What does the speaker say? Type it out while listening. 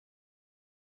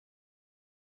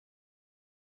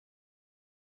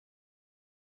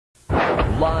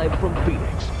live from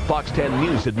Phoenix. Fox 10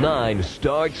 News at 9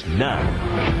 starts now.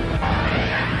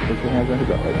 Put your hands on your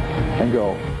belly and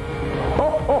go.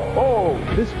 Ho, ho,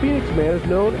 ho! This Phoenix man is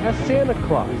known as Santa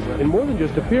Claus, in more than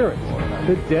just appearance.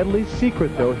 The deadly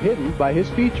secret, though, hidden by his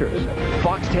features.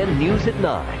 Fox 10 News at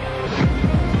 9.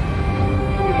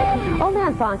 Only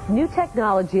on Fox, new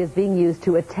technology is being used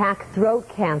to attack throat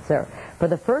cancer. For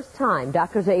the first time,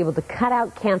 doctors are able to cut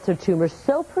out cancer tumors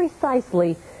so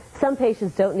precisely some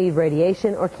patients don't need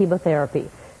radiation or chemotherapy.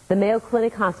 The Mayo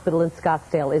Clinic Hospital in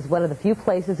Scottsdale is one of the few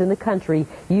places in the country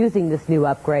using this new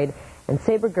upgrade, and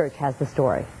Saber Gertch has the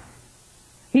story.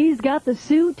 He's got the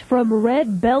suit from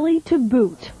red belly to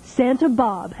boot. Santa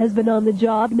Bob has been on the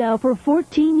job now for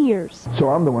 14 years. So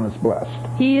I'm the one that's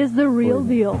blessed. He is the real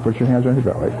deal. Put your hands on your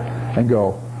belly and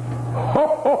go.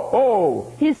 Ho, ho,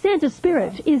 ho! His Santa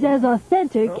spirit is as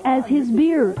authentic as his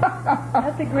beard.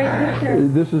 That's a great picture.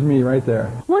 This is me right there.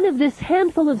 One of this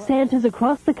handful of Santas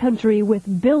across the country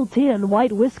with built-in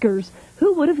white whiskers.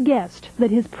 Who would have guessed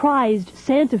that his prized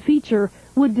Santa feature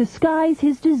would disguise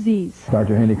his disease?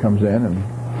 Dr. Hinni comes in and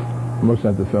looks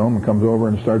at the film and comes over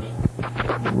and starts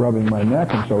rubbing my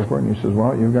neck and so forth, and he says,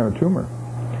 well, you've got a tumor.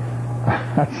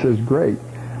 I says, great.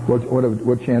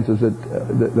 What chance is it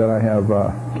that I have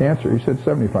cancer? He said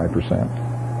 75%.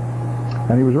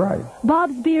 And he was right.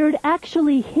 Bob's beard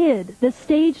actually hid the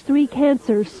stage 3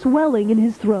 cancer swelling in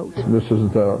his throat. This is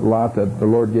the lot that the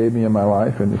Lord gave me in my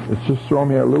life, and it's just throwing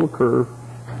me a little curve.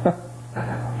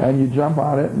 And you jump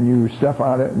on it, and you step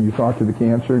on it, and you talk to the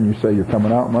cancer, and you say you're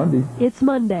coming out Monday. It's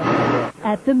Monday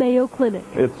at the Mayo Clinic.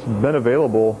 It's been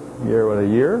available here, a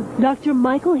year? Dr.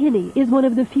 Michael Hinni is one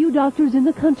of the few doctors in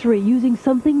the country using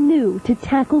something new to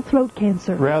tackle throat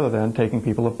cancer. Rather than taking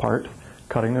people apart,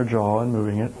 cutting their jaw and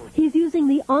moving it. He's using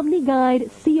the OmniGuide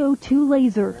CO2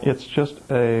 laser. It's just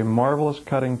a marvelous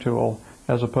cutting tool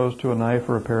as opposed to a knife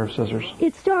or a pair of scissors.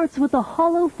 It starts with a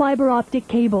hollow fiber optic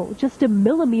cable, just a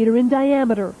millimeter in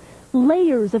diameter.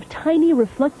 Layers of tiny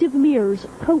reflective mirrors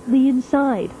coat the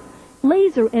inside.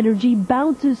 Laser energy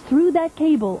bounces through that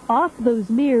cable off those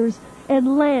mirrors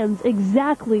and lands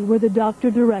exactly where the doctor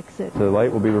directs it. The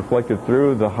light will be reflected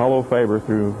through the hollow fiber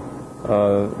through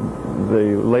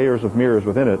the layers of mirrors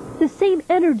within it. The same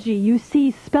energy you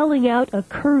see spelling out a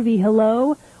curvy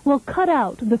hello will cut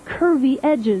out the curvy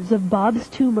edges of Bob's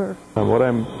tumor. What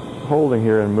I'm holding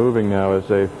here and moving now is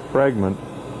a fragment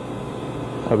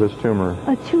of this tumor.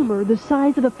 A tumor the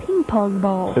size of a ping pong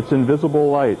ball. It's invisible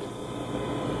light.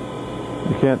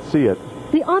 You can't see it.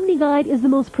 The OmniGuide is the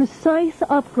most precise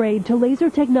upgrade to laser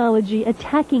technology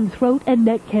attacking throat and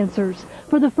neck cancers.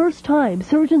 For the first time,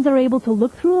 surgeons are able to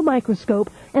look through a microscope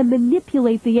and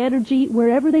manipulate the energy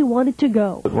wherever they want it to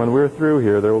go. But when we're through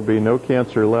here, there will be no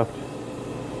cancer left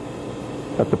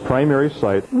at the primary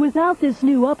site. Without this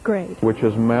new upgrade, which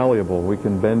is malleable, we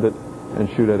can bend it and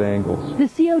shoot at angles. The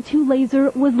CO2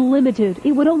 laser was limited.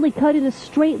 It would only cut in a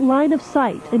straight line of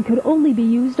sight and could only be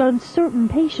used on certain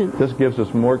patients. This gives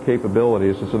us more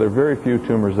capabilities, and so there are very few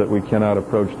tumors that we cannot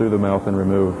approach through the mouth and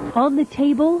remove. On the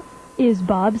table is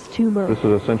Bob's tumor. This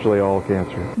is essentially all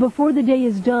cancer. Before the day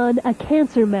is done, a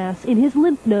cancer mass in his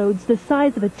lymph nodes the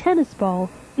size of a tennis ball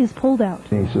is pulled out.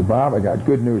 And he says, Bob, I got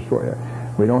good news for you.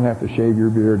 We don't have to shave your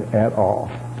beard at all.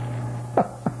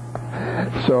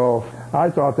 So I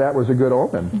thought that was a good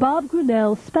omen. Bob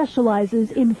Grinnell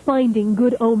specializes in finding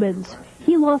good omens.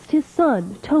 He lost his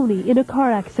son, Tony, in a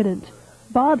car accident.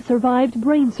 Bob survived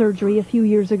brain surgery a few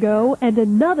years ago, and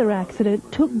another accident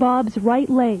took Bob's right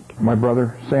leg. My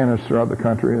brother, Santas throughout the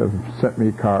country, have sent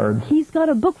me cards. He's got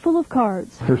a book full of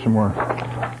cards. Here's some more.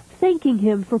 Thanking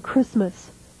him for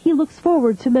Christmas. He looks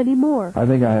forward to many more. I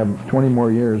think I have 20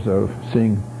 more years of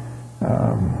seeing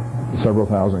several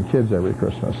thousand kids every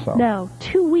Christmas. So. Now,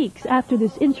 2 weeks after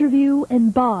this interview,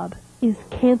 and Bob is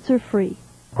cancer-free.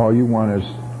 All you want is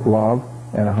love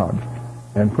and a hug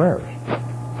and prayers.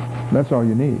 That's all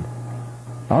you need.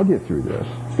 I'll get through this.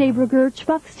 Saber Gertch,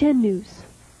 Fox 10 News.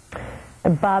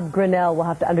 And Bob Grinnell will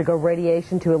have to undergo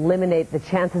radiation to eliminate the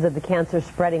chances of the cancer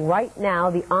spreading. Right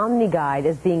now, the OmniGuide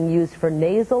is being used for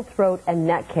nasal, throat, and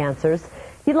neck cancers.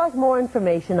 If you'd like more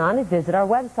information on it, visit our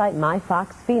website,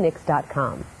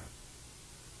 myfoxphoenix.com.